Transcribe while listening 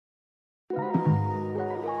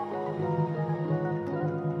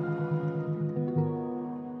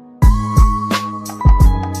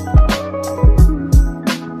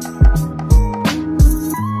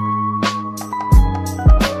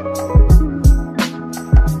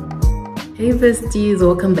Hey besties,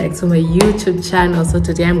 welcome back to my YouTube channel. So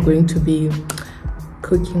today I'm going to be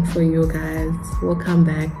cooking for you guys. Welcome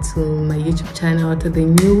back to my YouTube channel, to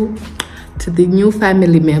the new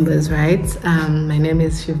family members, right? My name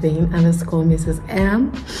is Shivane_Mrs.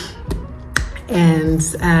 M, and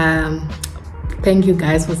thank you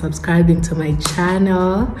guys for subscribing to my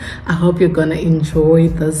channel. I hope you're gonna enjoy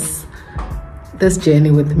this journey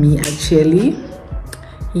with me actually.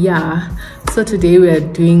 Yeah, so today we are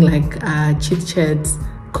doing like Chit-Chat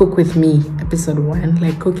cook with me episode 1,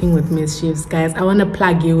 like cooking with mischiefs. Guys, I want to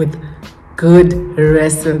plug you with good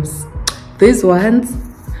recipes. These ones,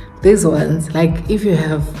 like if you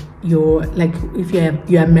have you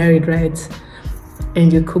are married, right,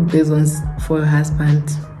 and you cook these ones for your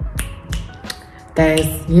husband, guys,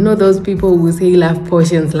 you know those people who say love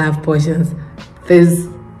portions. These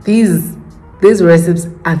recipes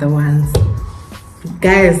are the ones.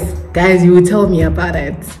 Guys, you will tell me about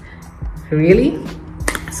it. Really?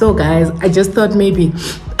 So guys, I just thought maybe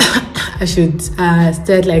I should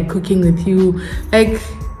start like cooking with you, like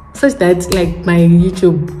such that like my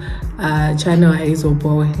YouTube channel is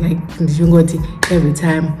boy, like every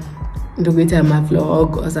time my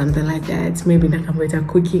vlog or something like that. Maybe like I'm with a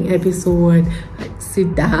cooking episode, like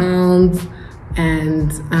sit down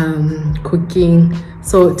and cooking.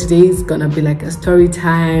 So today is gonna be like a story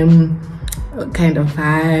time kind of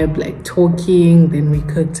vibe, like talking, then we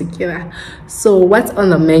cook together. So what's on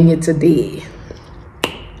the menu today?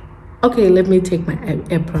 Okay, let me take my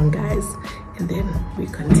apron, guys, and then we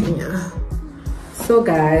continue. So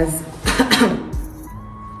guys,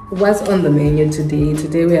 what's on the menu today?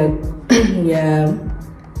 Today we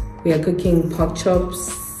are cooking pork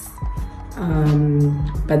chops,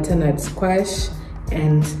 butternut squash,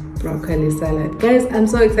 and broccoli salad. Guys, I'm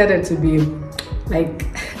so excited to be like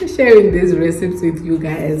sharing these recipes with you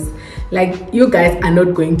guys. Like, you guys are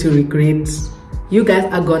not going to regret. You guys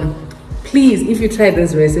are gonna, please, if you try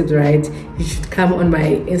this recipe, right, you should come on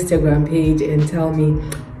my Instagram page and tell me,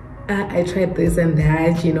 I tried this and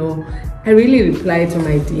that, you know. I really reply to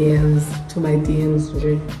my DMs,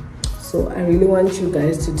 so I really want you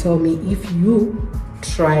guys to tell me if you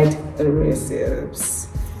tried the recipes,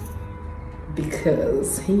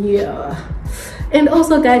 because yeah. And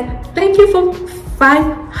also guys, thank you for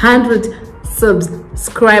 500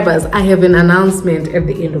 subscribers. I have an announcement at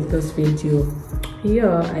the end of this video.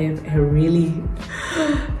 Yeah, I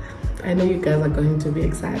know you guys are going to be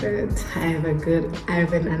excited. I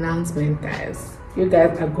have an announcement, guys. You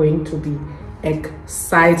guys are going to be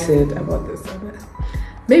excited about this.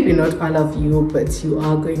 Maybe not all of you, but you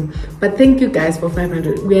are going. But thank you guys for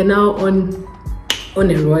 500. We are now on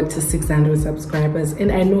a road to 600 subscribers,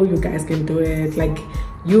 and I know you guys can do it. Like,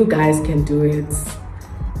 you guys can do it.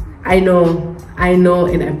 I know,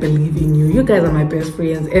 and I believe in you. You guys are my best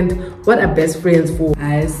friends, and what are best friends for,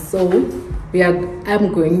 guys? So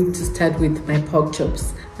I'm going to start with my pork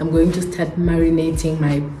chops. I'm going to start marinating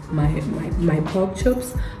my pork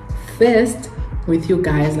chops first with you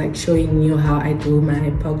guys, like showing you how I do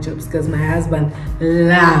my pork chops, because my husband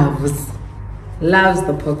loves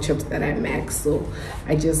the pork chops that I make. So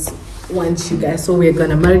I just want you guys, so we're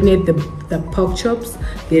gonna marinate the pork chops,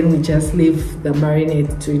 then we just leave the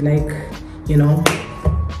marinade to, like, you know,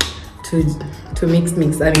 to mix.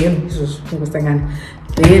 I mean,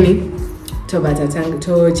 then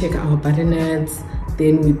to check our butternuts,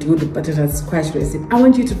 then we do the butternut squash recipe. I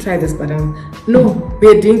want you to try this butternut. No,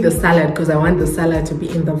 we're doing the salad because I want the salad to be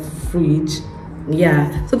in the fridge.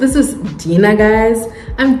 Yeah, so this is dinner, guys.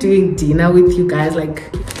 I'm doing dinner with you guys. Like,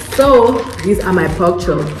 so these are my pork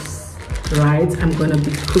chops, right? I'm gonna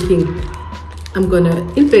be cooking, I'm gonna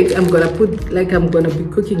be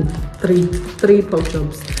cooking three pork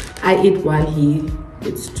chops. I eat one, he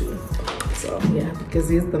eats 2. So yeah, because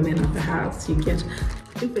he's the man of the house, you get.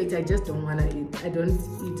 In fact, I just don't want to eat. I don't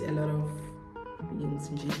eat a lot of beans.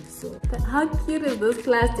 So how cute is this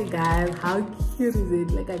plastic, guys? How cute is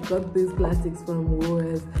it? Like, I got these plastics from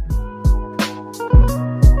Woolworths.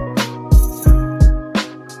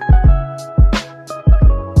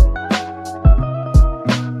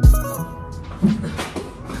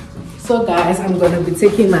 So guys, I'm gonna be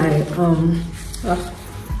taking my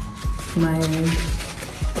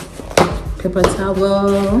paper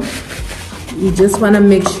towel. You just want to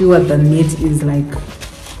make sure the meat is like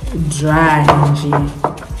dry.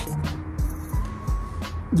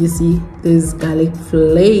 You see, there's garlic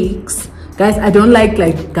flakes, guys. I don't like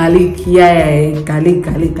garlic.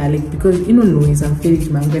 Garlic, because you know noise and feel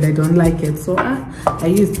it, man, but I don't like it. So I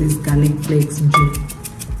use these garlic flakes,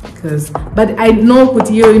 but I know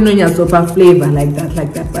put you know your super flavor like that.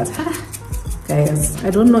 But guys, I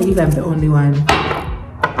don't know if I'm the only one.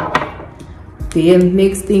 Then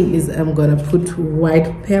next thing is I'm gonna put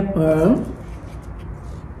white pepper,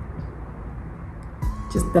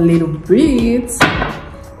 just a little bit.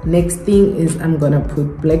 Next thing is I'm gonna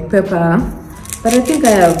put black pepper, but I think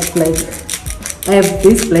I have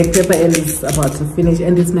this black pepper and it's about to finish,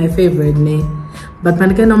 and it's my favorite name. But when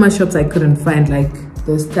I get on my shops, I couldn't find like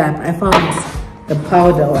this type. I found the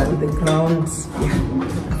powder one, the ground. Yeah,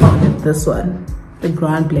 I found this one, the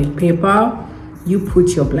ground black pepper. You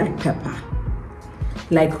put your black pepper,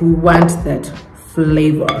 like we want that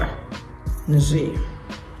flavor,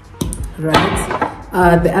 right?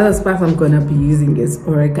 The other spice I'm gonna be using is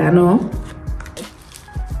oregano.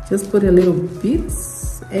 Just put a little bit,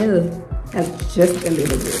 just a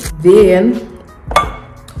little bit. Then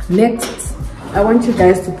next, I want you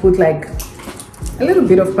guys to put like a little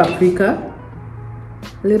bit of paprika.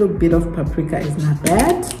 A little bit of paprika is not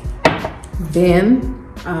bad. Then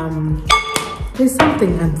there's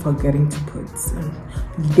something I'm forgetting to put.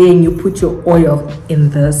 Then you put your oil in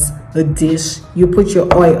this dish. You put your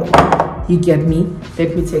oil. You get me?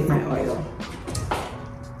 Let me take my oil.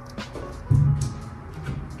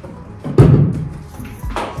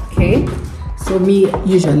 Okay. So me,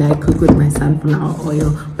 usually I cook with my sunflower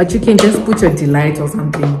oil, but you can just put your delight or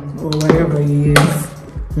something or whatever you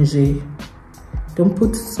use. Don't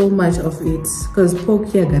put so much of it because pork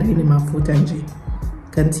here got in my food and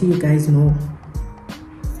can see you guys know.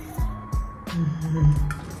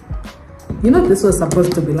 You know, this was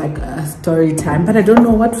supposed to be like a story time, but I don't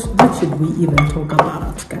know what should we even talk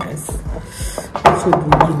about, guys. What should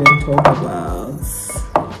we even talk about?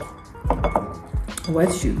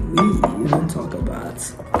 What should we even talk about?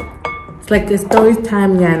 It's like a story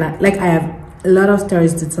time, Yana. Like I have a lot of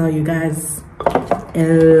stories to tell you guys. A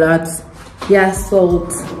lot. Yeah,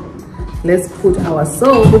 salt. Let's put our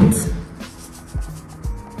salt.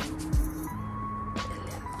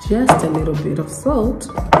 Just a little bit of salt.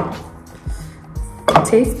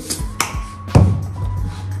 Taste.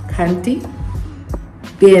 Candy.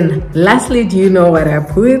 Then lastly, do you know what I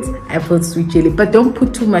put? I put sweet chili, but don't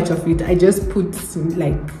put too much of it. I just put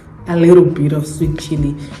like a little bit of sweet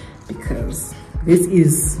chili because this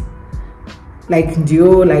is like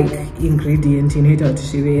duo like ingredient in it, or to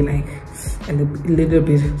share like a little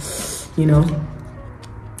bit, you know.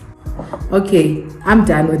 Okay, I'm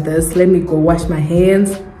done with this. Let me go wash my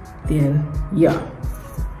hands. Then yeah,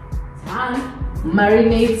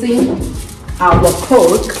 marinating our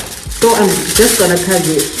pork. So I'm just gonna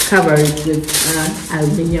cover it with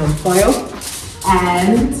aluminium foil.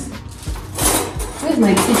 And where's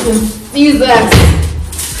my kitchen scissors?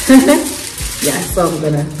 Yeah, so I'm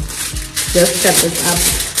gonna just cut this up.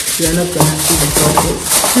 You're not gonna see the process.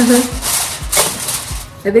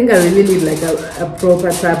 I think I really need like a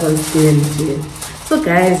proper tripod stand. So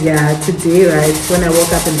guys, yeah, today, right, when I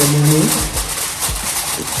woke up in the morning,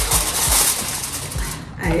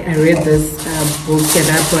 I read this book and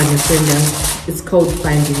that's one is saying it's called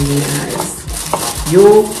Finding Me, guys.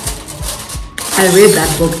 I read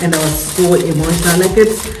that book and I was so emotional. Like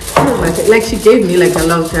it's like she gave me like a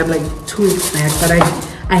long time, like 2 weeks back, but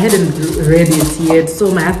I hadn't read it yet.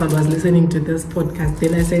 So my husband was listening to this podcast.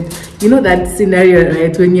 Then I said, you know that scenario,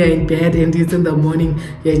 right, when you're in bed and it's in the morning,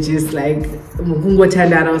 you're just like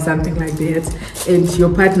or something like that, and your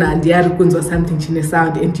partner and the other or something in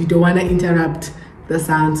sound, and you don't want to interrupt the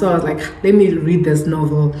sound. So I was like, let me read this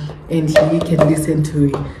novel and he can listen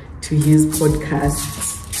to his podcast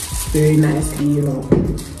very nicely, you know.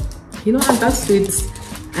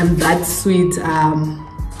 I'm that sweet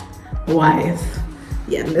wife.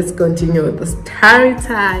 Yeah, let's continue with the story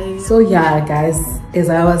time. So yeah, guys, as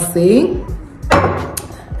I was saying,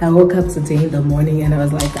 I woke up today in the morning and I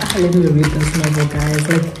was like, let me read this novel, guys.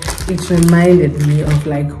 Like it reminded me of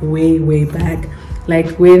like way back,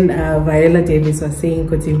 like when Viola Davis was saying,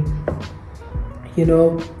 you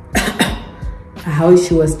know, how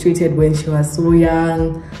she was treated when she was so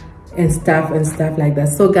young and stuff like that.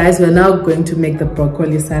 So guys, we're now going to make the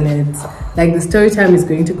broccoli salad. Like the story time is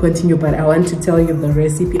going to continue, but I want to tell you the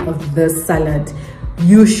recipe of this salad.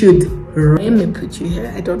 You should, let me put you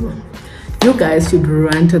here, I don't know. You guys should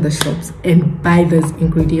run to the shops and buy those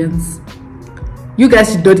ingredients. You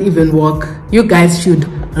guys should not even walk. You guys should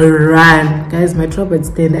run. Guys, my tripod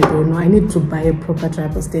stand, I don't know. I need to buy a proper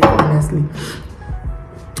tripod stand, honestly.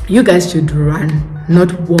 You guys should run,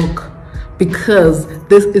 not walk, because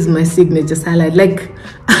this is my signature salad. Like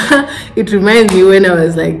it reminds me when I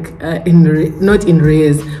was like not in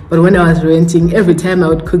Reyes, but when I was renting, every time I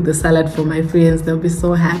would cook the salad for my friends, they'll be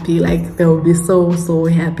so happy. Like they'll be so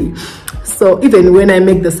happy. So even when I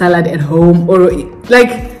make the salad at home, or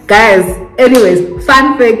like, guys, anyways,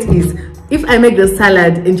 fun fact is, if I make the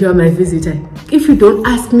salad and you're my visitor, if you don't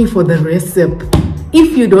ask me for the recipe,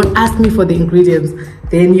 if you don't ask me for the ingredients,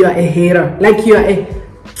 then you are a hater. Like you are a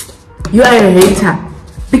hater.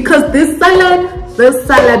 Because this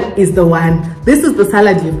salad is the one. This is the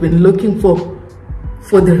salad you've been looking for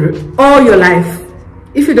all your life.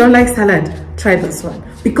 If you don't like salad, try this one.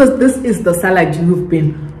 Because this is the salad you've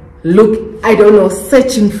been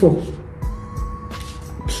searching for.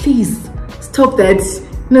 Please stop that.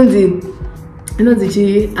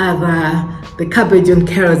 The cabbage and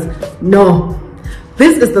carrots. No,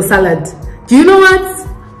 this is the salad. Do you know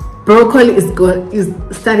what? Broccoli is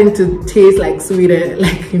starting to taste like sweeter.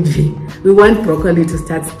 Like we want broccoli to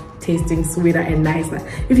start tasting sweeter and nicer.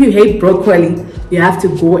 If you hate broccoli, you have to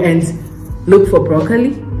go and look for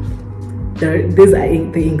broccoli. These are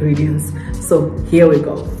the ingredients. So here we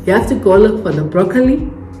go. You have to go look for the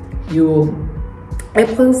broccoli, your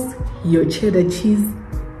apples, your cheddar cheese,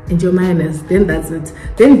 and your mayonnaise. Then that's it.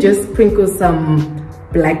 Then just sprinkle some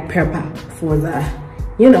black pepper for the,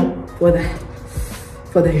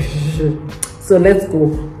 so let's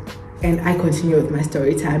go. And I continue with my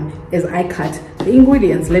story time as I cut the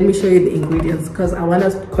ingredients. Let me show you the ingredients because I want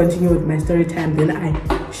to continue with my story time, then I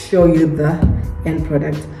show you the end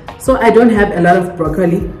product. So I don't have a lot of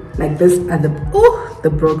broccoli. Like this are the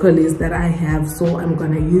broccolis that I have, so I'm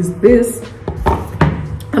gonna use this.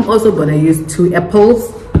 I'm also gonna use 2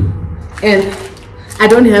 apples, and I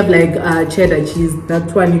don't have like cheddar cheese.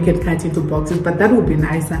 That one you can cut into boxes, but that would be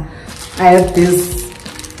nicer. I have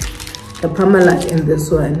the Parmalat in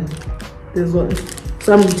this one,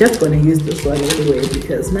 so I'm just gonna use this one anyway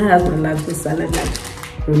because my husband loves the salad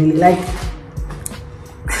like really. Like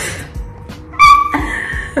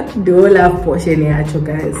the whole laugh portion here,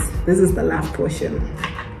 guys. This is the laugh portion.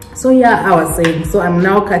 So yeah, I was saying, so I'm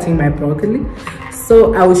now cutting my broccoli.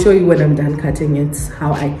 So I will show you when I'm done cutting it,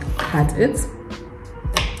 how I cut it.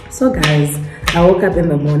 So guys, I woke up in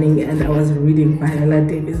the morning and I was reading Viola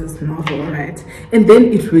Davis's novel, right? And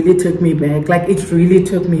then it really took me back. Like it really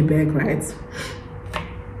took me back, right?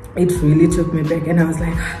 It really took me back, and I was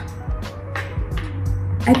like,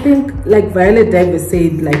 I think like Viola Davis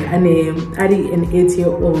said, like an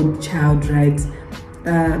 8-year-old child, right?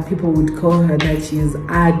 People would call her that she's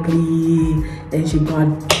ugly and she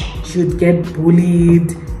would get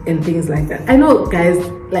bullied and things like that. I know, guys,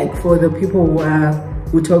 like for the people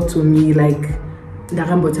who talk to me, like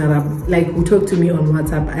who talk to me on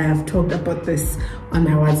WhatsApp, I have talked about this on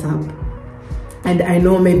my WhatsApp, and I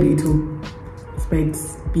know maybe it might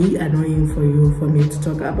be annoying for me to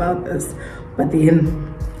talk about this, but then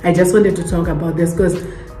I just wanted to talk about this because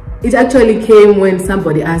it actually came when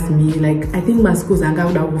somebody asked me, like, I think my school's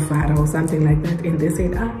or something like that, and they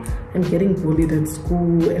said, I'm getting bullied at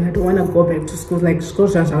school and I don't want to go back to school. Like,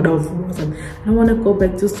 school's just out of school. I don't want to go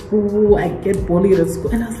back to school. I get bullied at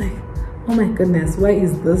school. And I was like, oh my goodness, why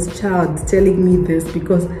is this child telling me this?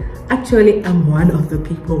 Because actually I'm one of the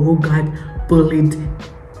people who got bullied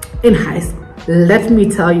in high school. Let me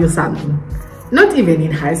tell you something. Not even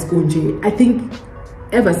in high school, G. I think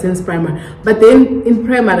ever since primary. But then in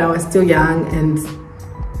primary I was still young and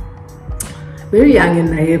very young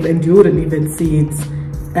and naive, and you wouldn't even see it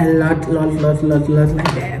a lot like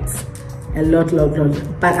that. A lot.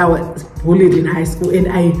 But I was bullied in high school and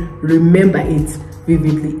I remember it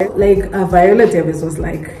vividly. Like Viola Davis was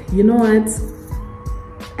like, you know what?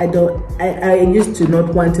 I used to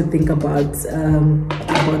not want to think about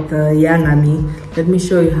the young army. Let me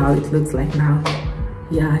show you how it looks like now.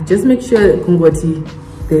 Yeah, just make sure Kungoti,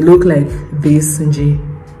 they look like this, Nji.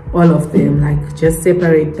 All of them, like just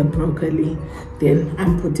separate the broccoli, then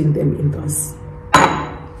I'm putting them in those.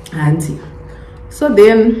 Auntie. So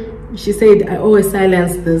then she said I always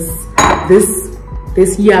silence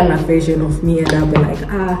this younger version of me, and I'll be like,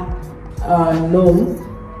 no,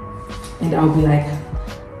 and I'll be like,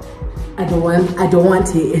 I don't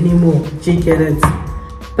want it anymore. She get it.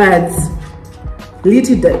 But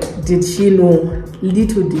little did she know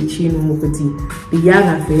the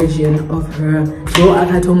younger version of her, though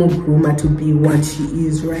Akatomo Gruma to be what she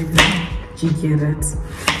is right now. She get it.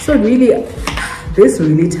 So really, this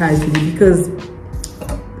really ties me because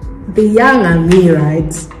the younger me,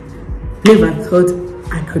 right, never thought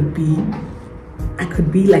I could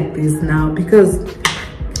be like this now. Because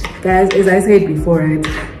guys, as I said before, right,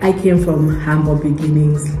 I came from humble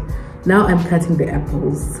beginnings. Now I'm cutting the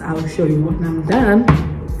apples. I'll show you when I'm done.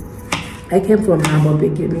 I came from humble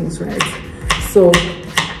beginnings, right? So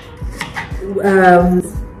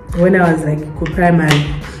when I was like primary,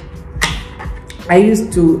 I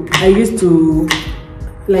used to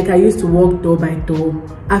walk door by door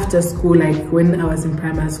after school, like when I was in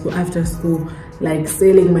primary school, after school, like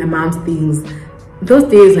selling my mom's things. those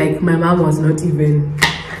days, like, my mom was not even,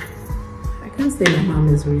 I can't say my mom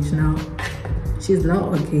is rich now. She's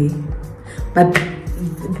now okay. But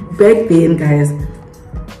back then, guys,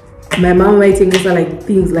 my mom might think it's like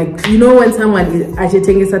things like, you know, when someone is actually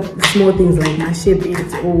taking small things like my shape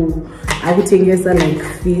is, oh, I would think it's like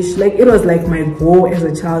fish. Like, it was like my goal as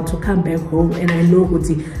a child to come back home, and I know what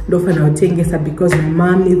I would think is because my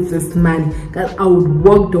mom needs this money. That I would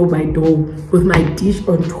walk door by door with my dish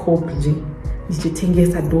on top.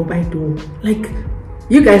 Door by door. Like,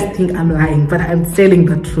 you guys think I'm lying, but I'm telling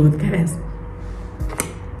the truth, guys.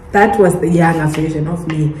 That was the younger version of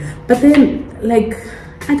me. But then, like,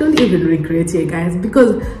 I don't even regret it, guys,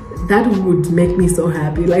 because that would make me so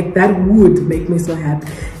happy. Like, that would make me so happy.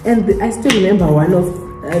 And I still remember one of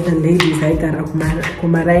the ladies I got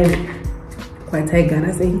kumaraini quite I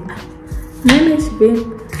got saying,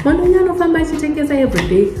 every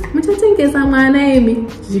day.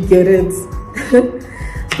 You get it?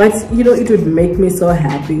 But you know, it would make me so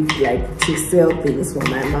happy, like, to sell things for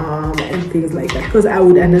my mom and things like that, because I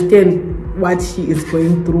would understand what she is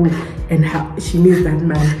going through and how she needs that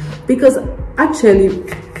money. Because actually,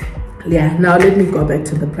 yeah, now let me go back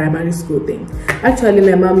to the primary school thing. Actually,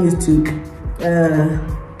 my mom used to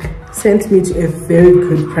send me to a very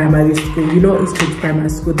good primary school. You know, East Ridge Primary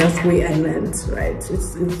School, that's where I learned, right?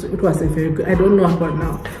 It was a very good, I don't know about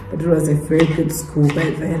now, but it was a very good school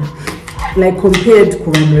back then. Like, compared to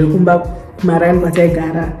Maran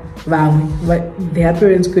Bategara, but their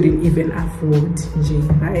parents couldn't even afford,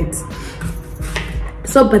 right?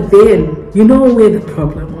 So, but then, you know where the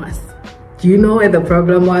problem was? You know where the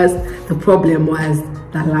problem was? The problem was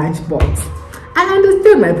the lunchbox. I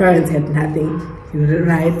understood my parents had nothing,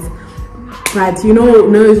 right? But you know,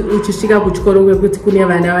 and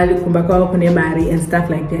stuff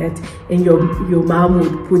like that, and your mom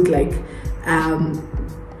would put like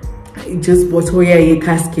just bottle a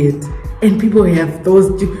casket, and people have those,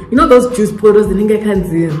 you know, those juice bottles, the nigga can't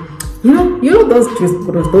see them. You know those juice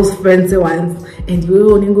bottles, those fancy ones, and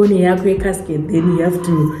you only go near a casket, then you have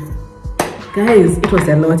to, guys, it was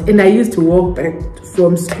a lot. And I used to walk back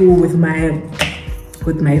from school with my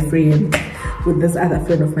friend, with this other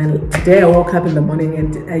friend of mine. Today I woke up in the morning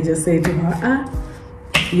and I just said to her,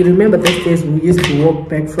 you remember those days we used to walk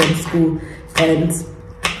back from school, and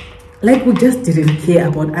like, we just didn't care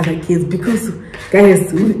about other kids, because,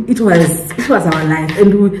 guys, it was our life,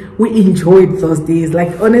 and we enjoyed those days.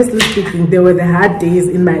 Like, honestly speaking, there were the hard days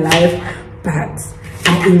in my life, but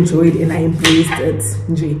I enjoyed and I embraced it.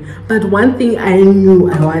 But one thing I knew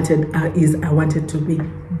I wanted is I wanted to be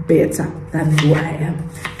better than who I am.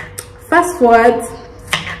 Fast forward,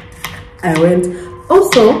 I went.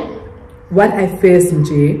 Also, what I faced,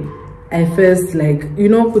 I first, like, you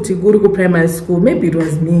know, Kutiguru Primary School, maybe it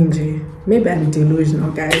was me, maybe I'm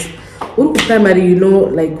delusional, guys. Uruku Primary, you know,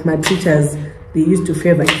 like, my teachers, they used to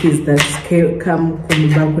favor kids that come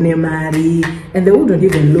kune mari, and they wouldn't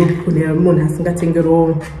even look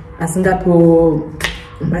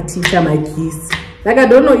my teacher, my kids. Like, I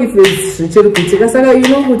don't know if it's you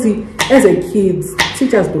know, as a kid,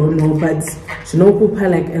 teachers don't know, but you know,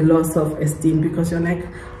 like a loss of esteem, because you're like,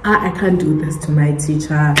 I can't do this to my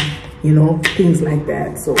teacher, you know, things like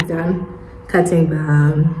that. So done cutting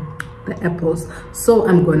the apples, so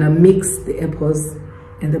I'm gonna mix the apples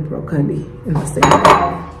and the broccoli in the same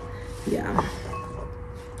way. Yeah,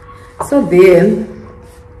 so then,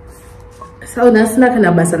 so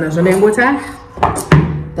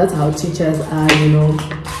that's how teachers are, you know.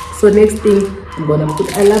 So next thing I'm gonna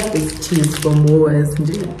put, I love this cheese from Woolworths.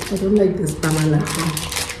 I don't like this Parmalat.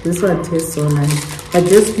 This one tastes so nice. I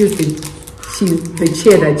just use the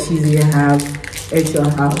cheddar cheese you have at your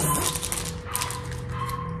house.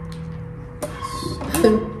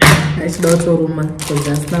 I should also room because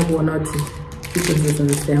that's not one or two. Because it's on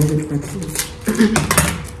the same with my cheese.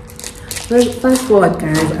 Well, fast forward,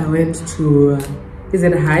 guys, I went to is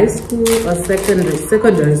it high school or secondary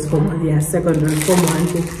school? Yeah, secondary, from 1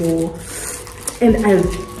 to 4. And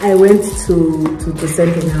I went to the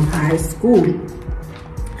Central High School.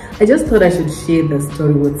 I just thought I should share the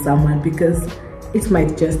story with someone, because it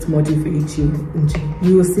might just motivate you.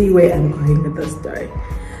 You will see where I'm going with the story.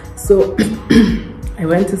 So I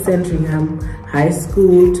went to Sandringham High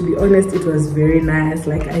School. To be honest, it was very nice.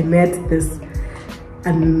 Like, I met this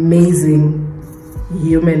amazing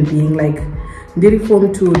human being. Like, Did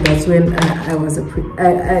Form 2, that's when I was a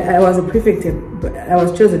prefect. I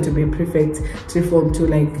was chosen to be prefect to Form 2.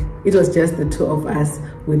 Like, it was just the two of us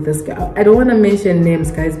with this girl. I don't want to mention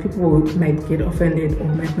names, guys. People might get offended or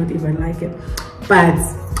might not even like it. But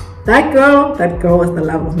that girl was the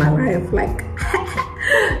love of my life. Like,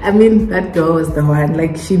 I mean, that girl was the one.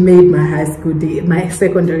 Like, she made my high school day, my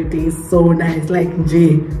secondary days so nice. Like,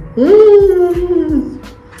 J.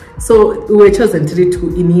 So we were chosen to do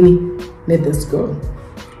Inini, met this girl,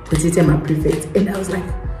 to my prefect, and I was like,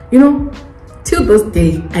 you know, till this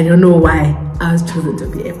day, I don't know why I was chosen to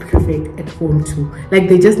be a prefect at home too. Like,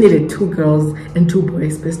 they just needed 2 girls and 2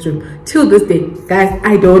 boys best room. Till this day, guys,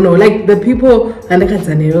 I don't know. Like, the people, I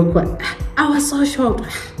was so shocked.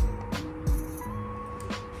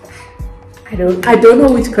 I don't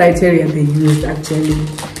know which criteria they used actually.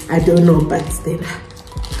 I don't know, but still,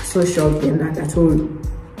 so shocked in that I told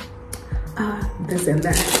this and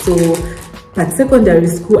that. So, but secondary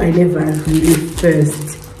school, I never really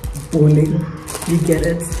faced bullying. You get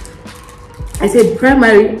it? I said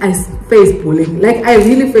primary, I faced bullying. Like, I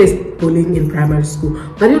really faced bullying in primary school,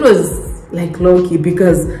 but it was like low-key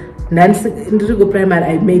because in primary,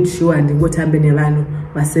 I made sure and what time Benevano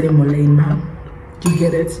was sitting in mom. You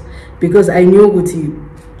get it? Because I knew what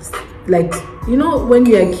like, you know, when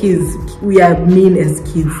we are kids, we are mean as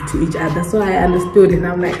kids to each other. So I understood, and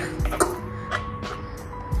I'm like,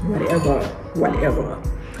 whatever.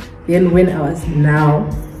 Then when I was now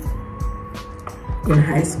in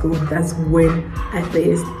high school, that's when I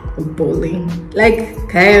faced bullying. Like,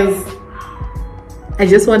 guys, I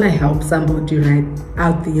just want to help somebody right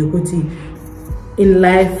out there. In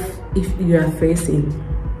life, if you are facing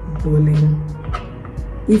bullying,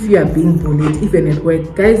 if you are being bullied, even at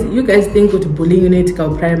work, guys, you guys think what bullying unit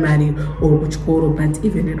or primary or which koro, but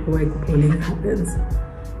even at work, bullying happens.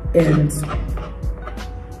 And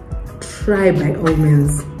try by all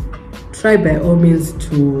means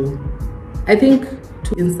to, I think,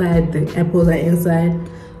 to inside the apples are inside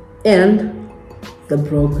and the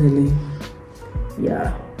broccoli.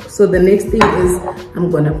 Yeah. So the next thing is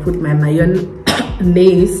I'm gonna put my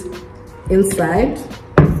mayonnaise inside.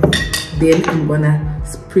 Then I'm gonna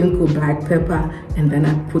sprinkle black pepper and then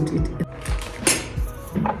I put it in.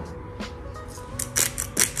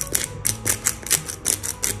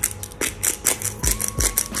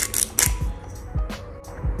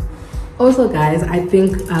 Also, guys, I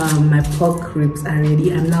think my pork ribs are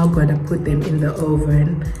ready. I'm now gonna put them in the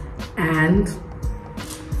oven, and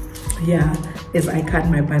yeah, as I cut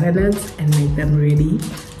my butternuts and make them ready.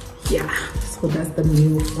 Yeah, so that's the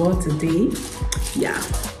meal for today. Yeah,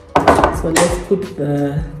 so let's put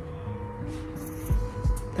the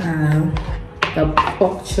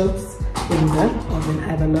pork chops in the oven. I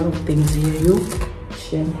have a lot of things here.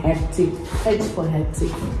 I'm hectic. It's for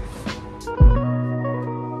hectic.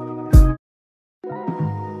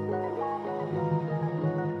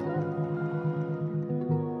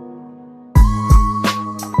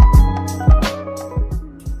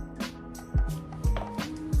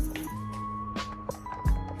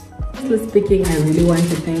 Speaking, I really want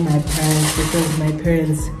to thank my parents because my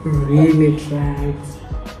parents really tried.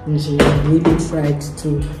 She really tried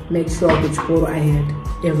to make sure which girl I had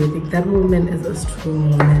everything. That woman is a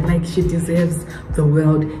strong woman. Like, she deserves the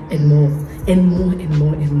world and more and more and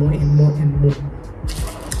more and more and more and more.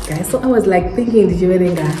 Guys, so I was like thinking,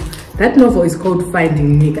 that novel is called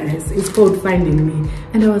Finding Me, guys. It's called Finding Me.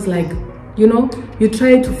 And I was like, you know, you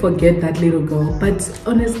try to forget that little girl, but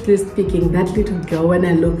honestly speaking, that little girl, when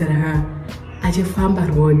I look at her, I'm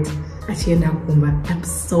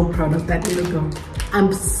so proud of that little girl.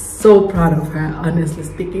 I'm so proud of her, honestly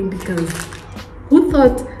speaking, because who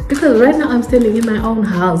thought? Because right now I'm standing in my own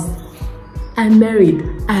house. I'm married.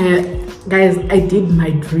 Guys, I did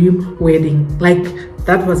my dream wedding. Like,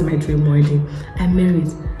 that was my dream wedding. I'm married.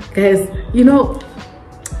 Guys, you know,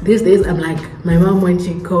 these days I'm like, my mom, when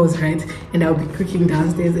she calls, right, and I'll be cooking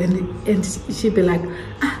downstairs, and she'd be like,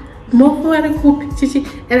 more to cook, chichi,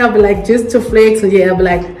 and I'll be like, just to flex, and yeah, I'll be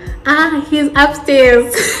like, he's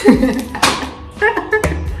upstairs.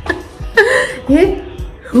 Yeah,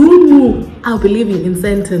 who knew I'll be living in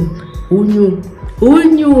Santon? Who knew?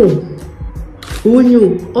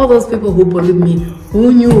 All those people who bullied me,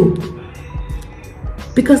 who knew?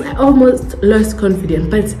 Because I almost lost confidence,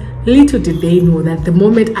 but little did they know that the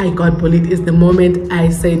moment I got bullied is the moment I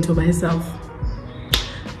said to myself,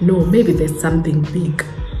 no, maybe there's something big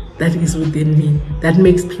that is within me that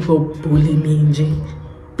makes people bully me,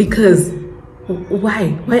 because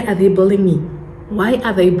why are they bullying me? Why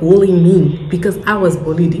are they bullying me? Because I was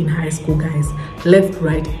bullied in high school, guys, left,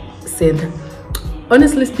 right, center.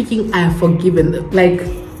 Honestly speaking, I have forgiven them. Like,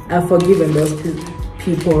 I've forgiven those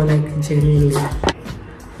people, like, genuinely.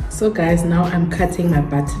 So guys, now I'm cutting my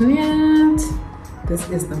butternut. This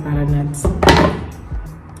is the butternut.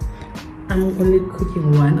 I'm only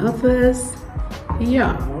cooking one of us.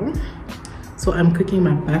 Yeah. So I'm cooking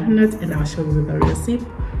my butternut and I'll show you the recipe.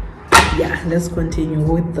 yeah, let's continue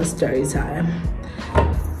with the story time.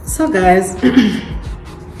 So guys,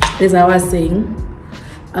 as I was saying,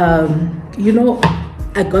 you know,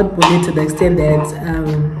 I got bullied to the extent that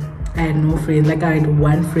I had no friends. Like I had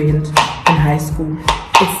one friend in high school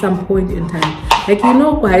at some point in time. Like, you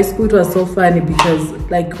know, high school, it was so funny because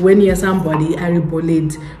like when you're somebody I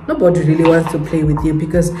bullied, nobody really wants to play with you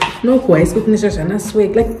because no high school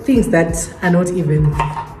like things that are not even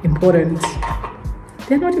important.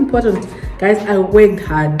 They're not important. Guys, I worked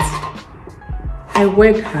hard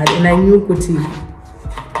and I knew Kuti.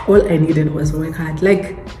 All I needed was work hard.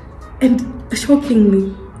 Like, and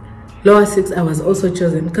shockingly, lower 6 I was also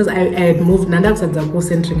chosen because I had moved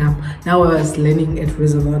centering up. Now I was learning at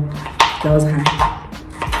Reservoir. That was high.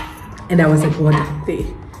 And I was a board there.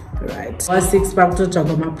 Right. I was 6 back to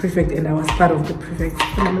Chagoma prefect and I was part of the prefect.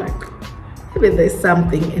 And I'm like, maybe there's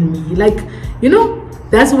something in me. Like, you know,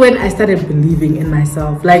 that's when I started believing in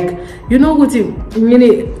myself. Like, you know,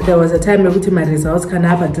 there was a time where my results can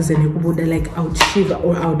happen to say like I would shiver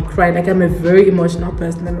or I would cry. Like I'm a very emotional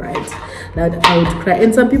person, right? That I would cry.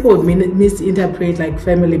 And some people would misinterpret, like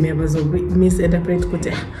family members would misinterpret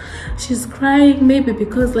she's crying maybe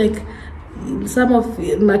because like some of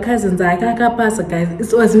my cousins are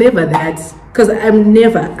guys. It was never that, because I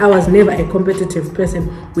was never a competitive person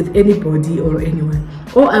with anybody or anyone.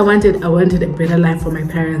 All I wanted a better life for my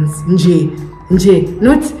parents. Nje,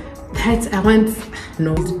 not that I want,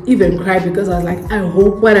 no, even cry because I was like, I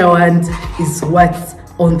hope what I want is what's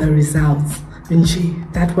on the results. Nje,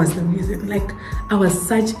 that was the reason. Like I was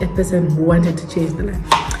such a person who wanted to change the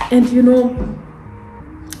life. And you know,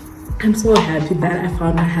 I'm so happy that I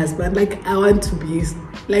found my husband. Like I want to be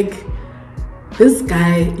like this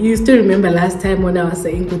guy. You still remember last time when I was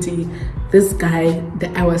saying Kuti, this guy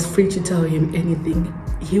that I was free to tell him anything.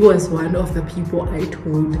 He was one of the people I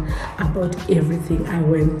told about everything I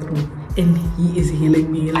went through, and he is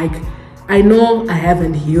healing me. Like I know I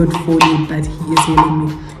haven't healed fully, but he is healing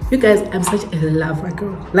me. You guys, I'm such a lover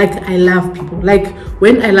girl. Like I love people. Like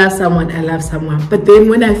when I love someone, I love someone. But then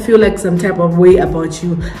when I feel like some type of way about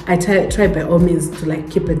you, I try by all means to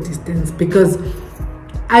like keep a distance, because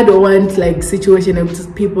I don't want like situation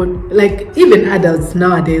of people, like even adults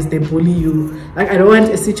nowadays, they bully you. Like I don't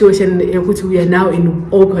want a situation in which we are now in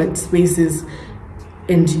awkward spaces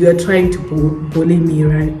and you are trying to bully me,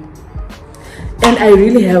 right? And I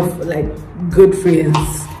really have like good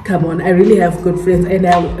friends. Come on, I really have good friends, and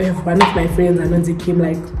I have one of my friends, Anonzi Kim,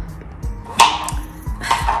 like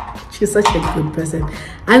she's such a good person.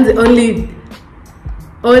 And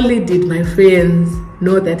only did my friends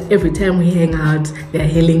know that every time we hang out, they're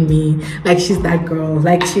healing me. Like she's that girl.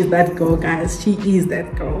 Like she's that girl, guys. She is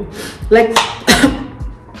that girl. Like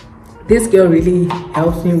this girl really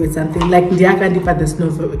helps me with something. Like this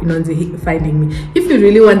novel, you know, finding me. If you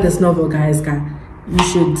really want this novel, guys, you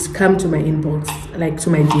should come to my inbox, like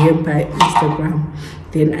to my DM by Instagram.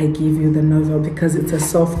 Then I give you the novel because it's a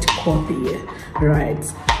soft copy, right?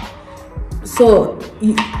 So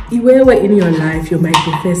wherever in your life you might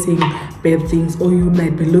be facing bad things, or you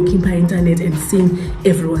might be looking by internet and seeing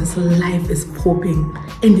everyone's life is popping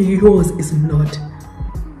and yours is not,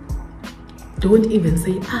 don't even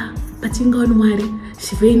say but you don't worry,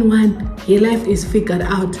 your life is figured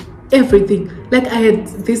out. Everything. Like I had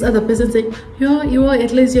this other person say, yo,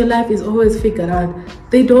 at least your life is always figured out.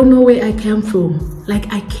 They don't know where I came from. Like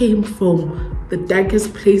I came from the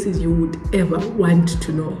darkest places you would ever want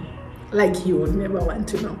to know. Like you would never want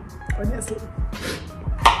to know, honestly.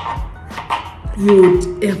 You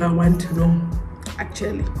would ever want to know,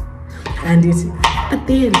 actually. And but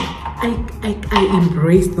then I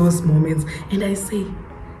embrace those moments and I say,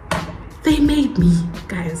 they made me,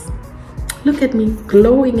 guys. Look at me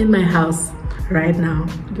glowing in my house right now.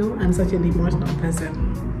 Yo, I'm such an emotional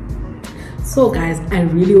person. So guys, I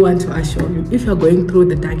really want to assure you, if you're going through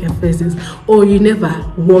the darker phases, or you never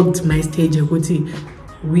walked my stage,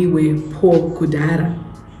 we were poor Kudara.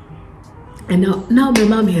 And now my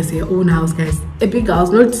mom has her own house, guys. A big house,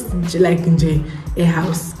 not like a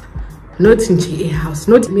house. Not in a house,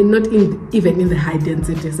 not even in the high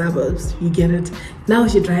density suburbs. You get it? Now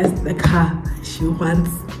she drives the car she wants.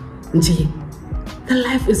 The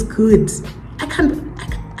life is good. I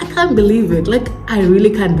can't believe it. Like I really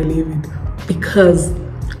can't believe it, because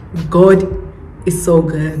God is so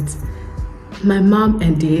good. My mom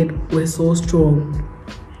and dad were so strong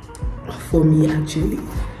for me, actually.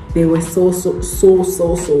 They were so strong.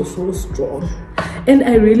 And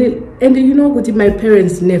I really, and you know what, my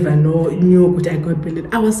parents never knew what I got bullied.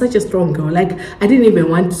 I was such a strong girl. Like I didn't even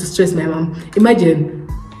want to stress my mom. Imagine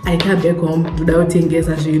I come back home without things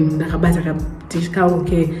as okay,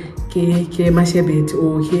 ke mashebet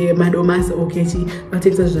or ke madomas or ke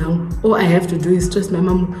all I have to do is trust my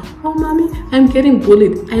mom. Oh mommy, I'm getting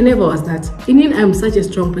bullied. I never was that. I'm such a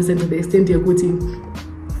strong person to the extent you're good.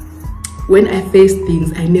 When I face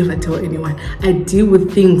things, I never tell anyone. I deal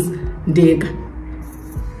with things dig.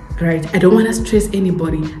 Right? I don't want to stress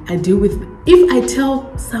anybody. I deal with, if I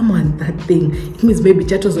tell someone that thing, it means maybe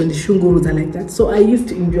chatos on the shungurus are like that. So I used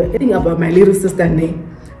to enjoy anything about my little sister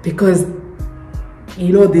name, because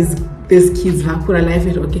these kids have put a life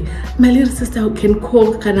in. Okay, my little sister can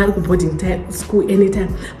call Canal boarding time school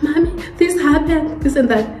anytime. Mommy, this happened, this and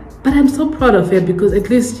that. But I'm so proud of her, because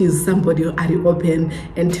at least she's somebody who are open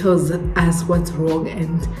and tells us what's wrong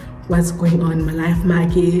and what's going on in my life,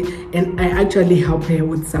 Maggie, and I actually help her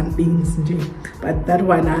with some things. But that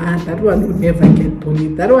one would never get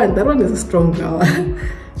bullied. That one is a strong girl.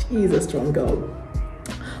 She is a strong girl.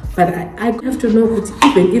 But I have to know that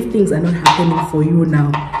even if things are not happening for you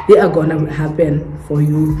now, they are gonna happen for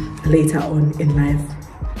you later on in life.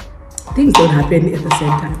 Things don't happen at the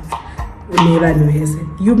same time.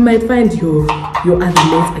 You might find your other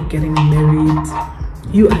mates are getting married.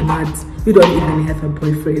 You are not. You don't even have a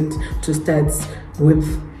boyfriend to start with.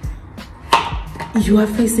 You are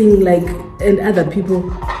facing and other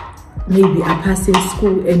people maybe are passing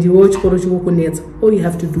school, and you watch nets. All you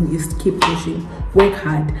have to do is keep pushing, work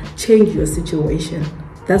hard, change your situation.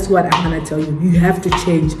 That's what I'm gonna tell you. You have to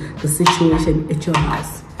change the situation at your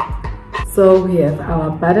house. So we have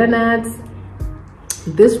our butternut.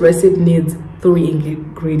 This recipe needs 3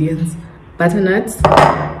 ingredients: butternut,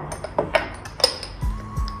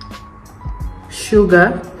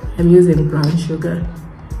 sugar. I'm using brown sugar.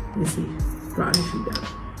 You see, brown sugar.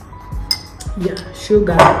 Yeah,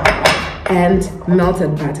 sugar and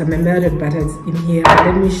melted butter. My melted butter is in here.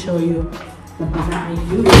 Let me show you the butter I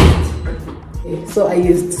used. Okay, so I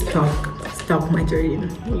used stock margarine.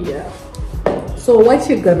 Yeah. So what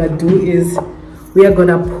you're gonna do is we are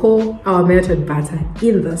gonna pour our melted butter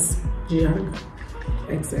in this jug,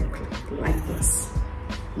 exactly like this.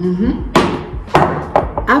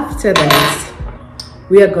 After that,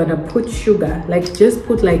 we are gonna put sugar, just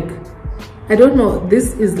put I don't know,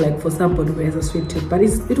 this is for somebody who has a sweet tooth, but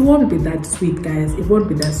it won't be that sweet, guys. It won't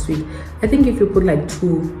be that sweet. I think if you put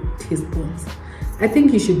 2 teaspoons, I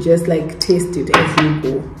think you should just taste it as you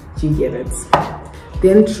go. You get it?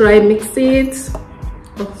 Then try mix it.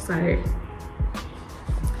 Oh, sorry.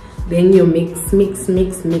 Then you mix. This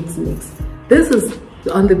is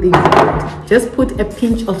the only thing. Just put a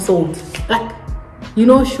pinch of salt.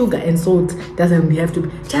 Sugar and salt doesn't have to be,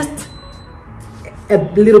 just a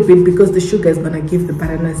little bit, because the sugar is gonna give the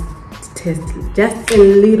butternut taste. Just a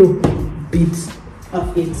little bit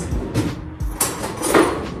of it.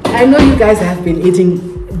 I know you guys have been eating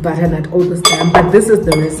butternut all this time, but this is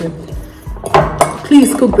the recipe.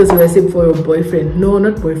 Please cook this recipe for your boyfriend. No,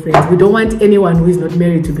 not boyfriends. We don't want anyone who is not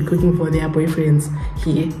married to be cooking for their boyfriends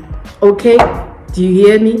here. Okay? Do you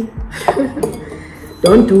hear me?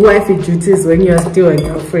 Don't do wifey duties when you're still a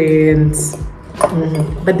girlfriend.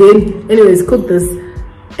 But then, anyways, cook this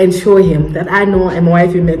and show him that I know I'm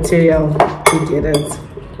wifey material. You get it?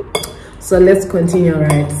 So let's continue,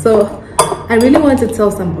 right? So I really want to tell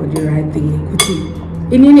somebody right thing.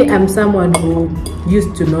 I'm someone who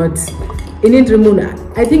used to not.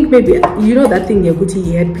 I think maybe that thing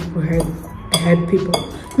he had people.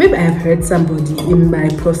 Maybe I have hurt somebody in my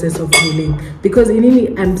process of healing, because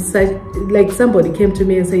I'm such somebody came to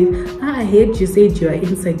me and said, I heard you said you are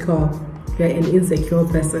insecure. You're an insecure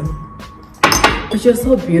person, but you're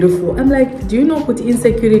so beautiful. I'm like, do you know what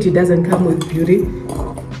insecurity doesn't come with beauty?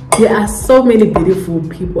 There are so many beautiful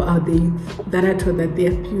people out there that are told that they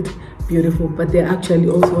are beautiful, but they're actually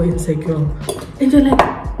also insecure. And you're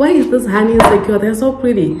like, why is this honey insecure? They're so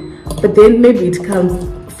pretty. But then maybe it comes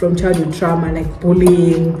from childhood trauma,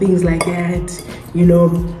 bullying, things like that,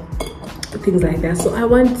 things like that. So I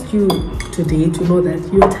want you today to know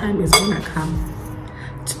that your time is gonna come.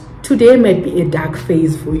 Today might be a dark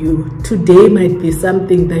phase for you. Today might be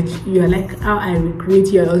something that you're like, oh, I regret.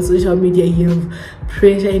 You're on social media, you have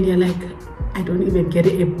pressure, and you're like, I don't even get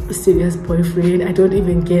a serious boyfriend. I don't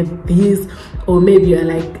even get this. Or maybe you're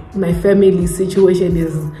like, my family situation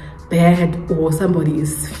is bad, or somebody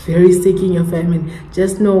is very sick in your family.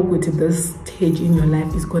 Just know that this stage in your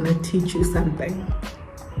life is going to teach you something.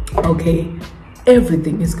 Okay?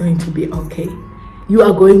 Everything is going to be okay. You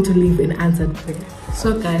are going to live in answered prayer.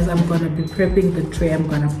 So guys, I'm going to be prepping the tray. I'm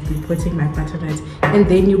going to be putting my butternut, and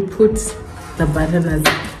then you put the butternut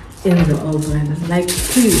in the oven.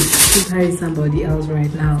 Please marry somebody else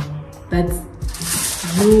right now. That's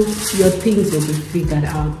your things will be figured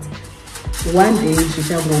out. One day you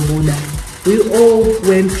shall go Buddha. We all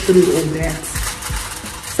went through all that.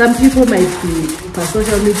 Some people might be on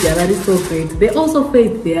social media that is so great. They also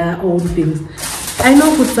face their own things. I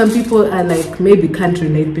know that some people are like maybe can't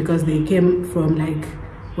relate because they came from like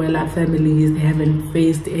well-off families. They haven't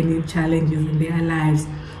faced any challenges in their lives.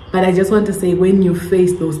 But I just want to say, when you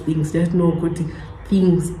face those things, there's no good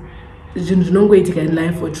things. There's no way to get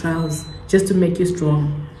life or trials just to make you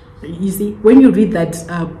strong. You see, when you read that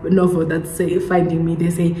novel that say Finding Me, they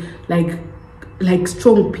say like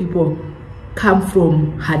strong people come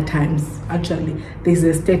from hard times. Actually, there's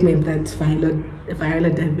a statement that Viola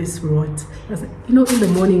Davis wrote. I was like, you know, in the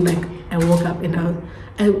morning, like I woke up and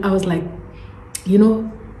I was like, you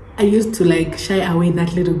know, I used to like shy away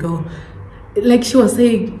that little girl. Like she was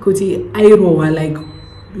saying, Kuti, I roar like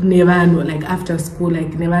never know, like after school,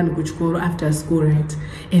 like never know which go after school, right?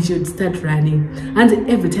 And she would start running, and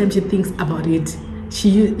every time she thinks about it,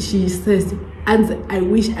 she says, and I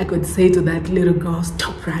wish I could say to that little girl,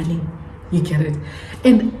 stop running. You get it?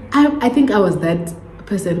 And I think I was that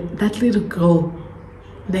person, that little girl.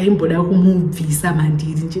 No,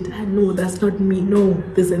 that's not me. No,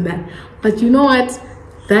 this and that. But you know what?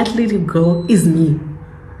 That little girl is me.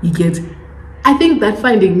 You get? I think that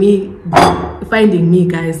finding me,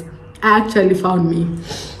 guys, I actually found me.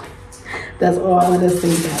 That's all I want to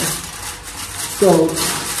say, guys. So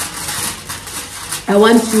I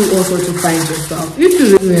want you also to find yourself. If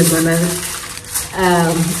you really are gonna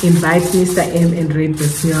invite Mr. M and read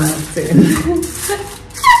this new thing.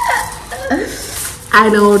 I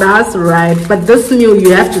know that's right, but this new,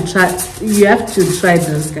 you have to try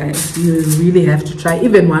this, guys. You really have to try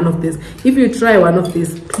even one of this. If you try one of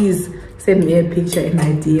these, please send me a picture in my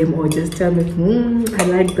DM or just tell me, I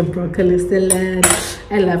like the broccoli salad,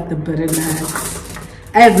 I love the butternut.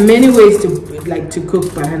 I have many ways to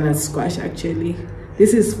cook butternut squash. Actually,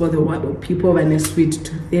 this is for the people with a sweet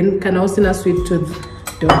tooth. Then can also a sweet tooth,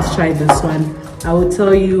 don't try this one. I will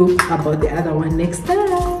tell you about the other one next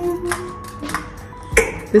time.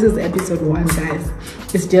 This is episode 1, guys.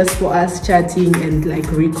 It's just for us chatting and like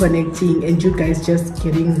reconnecting and you guys just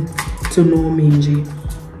getting to know me.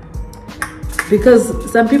 Because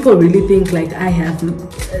some people really think like I have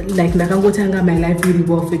like Nakangotanga my life really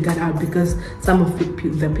well figured out because some of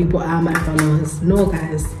the people are my followers. No,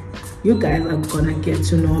 guys, you guys are gonna get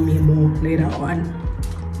to know me more later on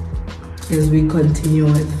as we continue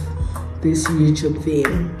with this YouTube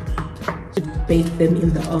thing. Bake them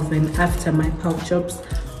in the oven after my pork chops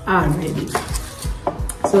are ready.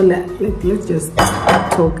 So let's just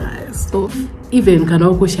talk, guys. So even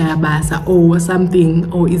kanoko shayabasa or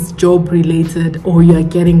something, or it's job related, or you are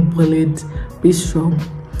getting bullied, be strong.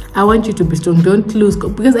 I want you to be strong. Don't lose,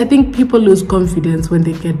 because I think people lose confidence when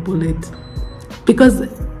they get bullied. Because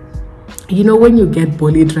you know, when you get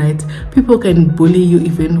bullied, right, people can bully you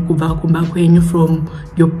even from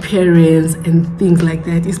your parents and things like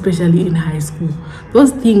that, especially in high school.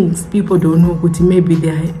 Those things people don't know, but maybe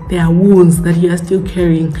there are wounds that you are still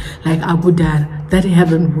carrying, like Abudan, that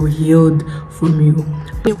haven't healed from you.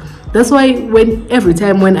 That's why every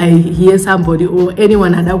time when I hear somebody or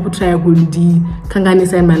anyone that would try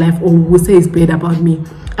Kangani in my life or who says bad about me,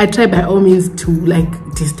 I try by all means to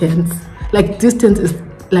like distance. Like distance is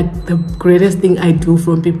like the greatest thing I do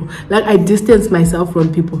from people. Like I distance myself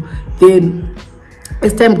from people. Then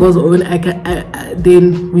as time goes on,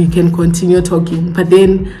 then we can continue talking. But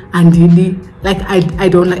then and really, like I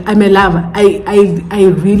don't like. I'm a lover.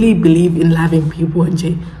 I really believe in loving people,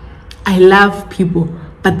 Nje. I love people.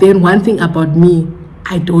 But then one thing about me,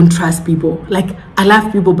 I don't trust people. Like I love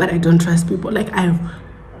people, but I don't trust people. Like I have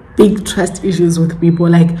big trust issues with people.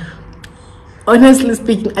 Like honestly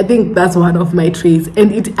speaking, I think that's one of my traits,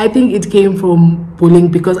 and I think it came from bullying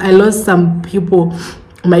because I lost some people,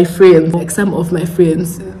 my friends, like some of my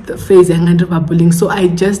friends, the phase of bullying. So I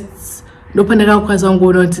just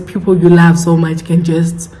people you love so much can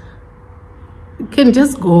just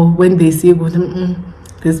go when they see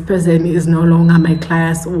this person is no longer my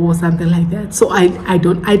class or something like that. So I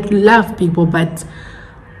love people, but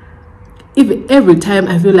if every time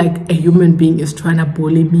I feel like a human being is trying to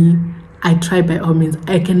bully me, I try by all means.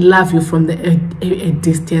 I can love you from a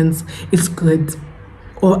distance. It's good.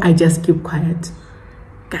 Or I just keep quiet.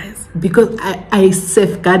 Guys, because I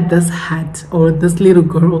safeguard this heart or this little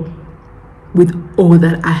girl with all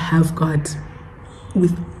that I have got.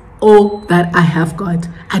 With all that I have got.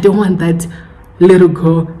 I don't want that little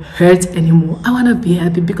girl hurt anymore. I want to be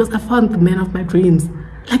happy because I found the man of my dreams.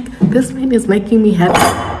 Like, this man is making me happy.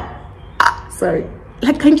 Sorry.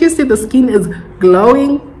 Like, can't you see the skin is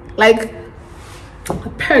glowing? Like,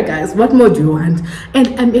 guys, what more do you want?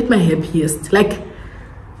 And I'm at my happiest. Like,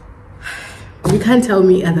 You can't tell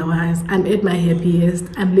me otherwise. I'm at my happiest.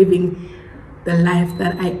 I'm living the life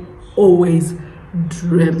that I always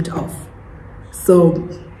dreamt of. So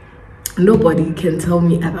nobody can tell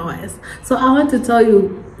me otherwise. So I want to tell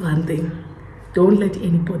you one thing. Don't let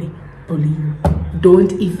anybody bully you.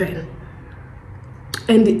 Don't even.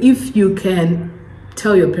 And if you can,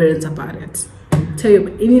 tell your parents about it.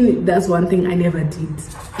 That's one thing I never did.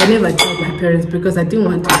 I never told my parents because I didn't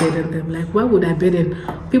want to burden them. Like, why would I burden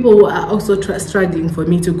people who are also struggling for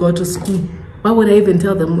me to go to school? Why would I even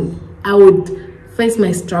tell them? I would face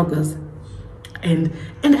my struggles. And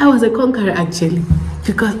I was a conqueror actually,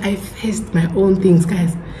 because I faced my own things,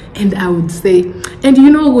 guys. And I would say, and you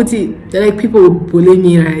know what, like people would bully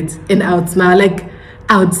me, right? And I would smile,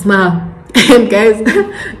 and guys,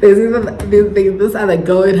 there's this other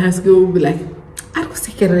girl in high school who would be like,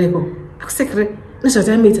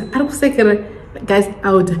 guys,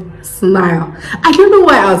 I would smile. I don't know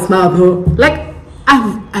why I would smile though. Like,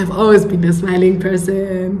 I've always been a smiling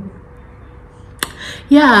person.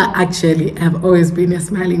 Yeah, actually, I've always been a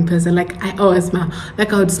smiling person. Like, I always smile.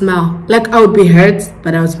 Like, I would smile. Like, I would be hurt,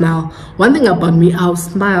 but I would smile. One thing about me, I'll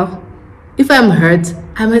smile. If I'm hurt,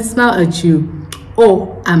 I might smile at you.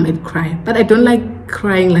 Or I might cry. But I don't like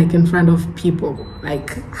crying, like, in front of people.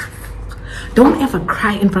 Like, don't ever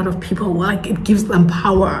cry in front of people. Like, it gives them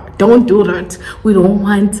power. Don't do that. We don't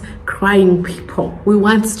want crying people. We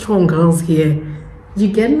want strong girls here. You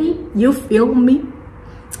get me? You feel me?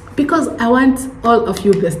 Because I want all of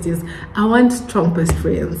you besties. I want strong best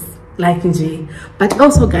friends like Jay. But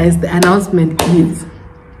also, guys, the announcement is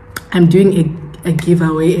I'm doing a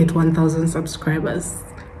giveaway at 1,000 subscribers.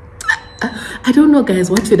 I don't know,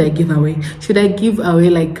 guys. What should I give away? Should I give away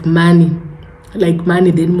like money? Like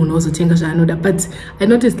money, then also but I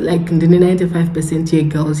noticed like the 95% here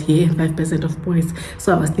girls here and 5% of boys.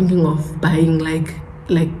 So I was thinking of buying like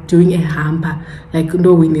doing a hamper. Like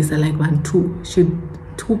no winners are like 1, 2. Should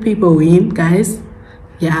 2 people win, guys?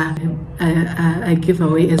 Yeah, I give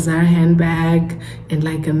away a Zara handbag and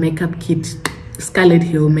like a makeup kit, Scarlet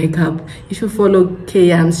Hill makeup. You should follow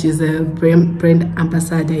Kayam. She's a brand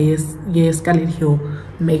ambassador. Yes, Scarlet Hill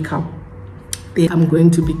makeup. I'm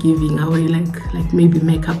going to be giving away like maybe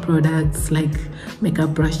makeup products, like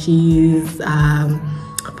makeup brushes,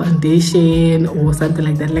 foundation or something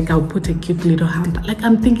like that. Like I'll put a cute little hamper. Like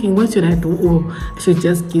I'm thinking, what should I do? Or I should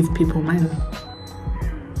just give people money.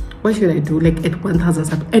 What should I do? Like at 1,000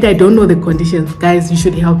 subs. And I don't know the conditions. Guys, you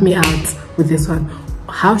should help me out with this one.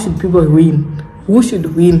 How should people win? Who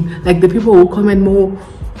should win? Like the people who comment more,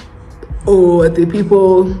 or the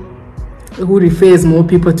people who refers more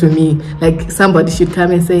people to me? Like somebody should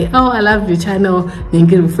come and say, oh, I love your channel, then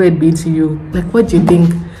get referred me to you. Like, what do you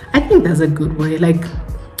think? I think that's a good way. Like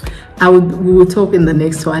we will talk in the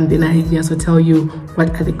next one, then I also tell you what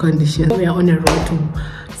are the conditions. We are on a road to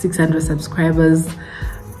 600 subscribers.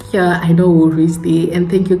 Yeah, I know we'll reach there.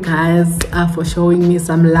 And thank you guys for showing me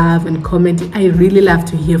some love and commenting. I really love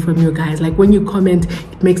to hear from you guys. Like when you comment,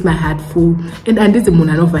 it makes my heart full. And this is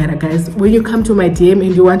Munano guys. When you come to my DM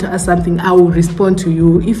and you want to ask something, I will respond to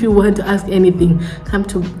you. If you want to ask anything, come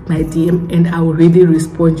to my DM and I will really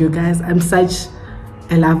respond to you guys. I'm such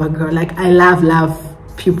a lover girl. Like I love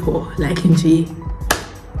people like Nji.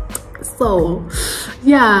 So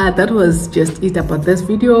yeah, that was just it about this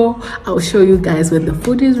video. I'll show you guys when the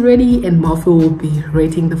food is ready and Morphe will be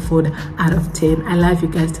rating the food out of 10. I love you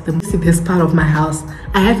guys to the see this part of my house.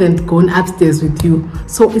 I haven't gone upstairs with you,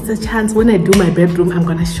 so it's a chance. When I do my bedroom, I'm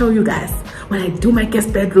gonna show you guys. When I do my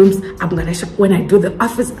guest bedrooms, I'm gonna show. When I do the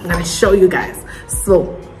office, I'm gonna show you guys.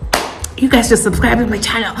 So you guys just subscribe to my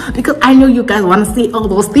channel because I know you guys want to see all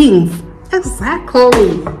those things.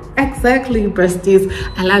 Exactly, besties.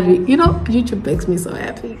 I love you. You know, YouTube makes me so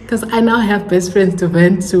happy because I now have best friends to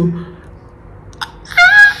vent to.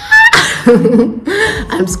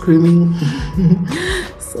 I'm screaming.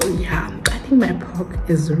 So yeah, I think my pork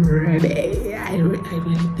is ready. I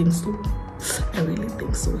really think so. I really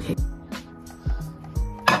think so. Okay.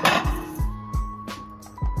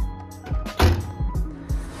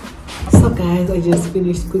 So guys, I just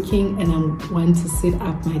finished cooking and I want to set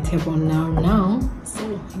up my table now.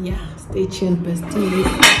 So yeah, stay tuned, besties. These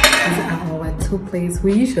are our 2 plates.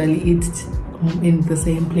 We usually eat in the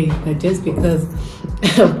same plate, but just because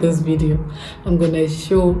of this video, I'm gonna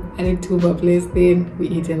show any 2 plates, then we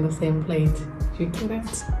eat in the same plate. You get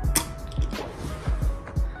it?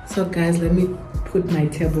 So guys, let me put my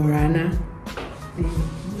table runner.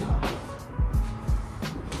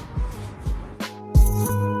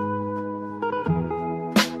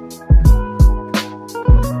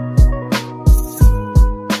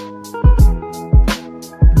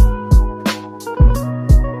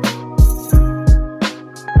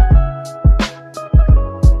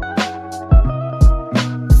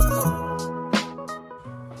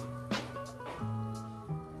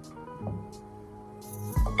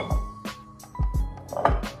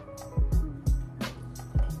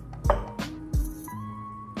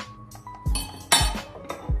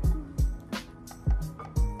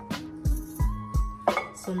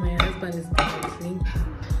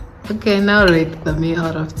 Okay, now rate the meal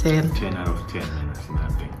out of 10. 10 out of 10 minus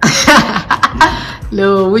nothing.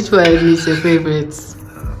 No, which one is your favorite? It's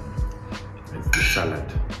the salad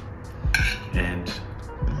and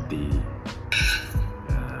the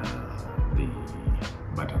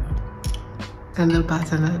butternut. And the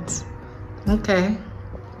butternut. Okay.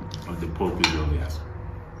 But the pork is obvious.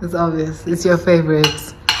 It's obvious. It's your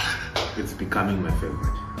favorite. It's becoming my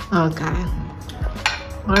favorite. Okay.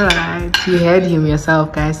 Alright. You heard him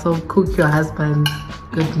yourself, guys. So cook your husband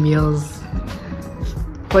good meals.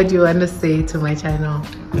 What do you want to say to my channel?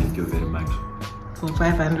 Thank you very much. For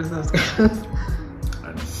 500 subscribers.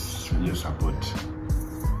 And your support.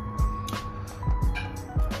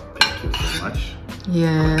 Thank you so much.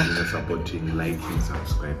 Yeah. Continue supporting, liking,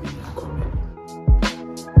 subscribing, and commenting.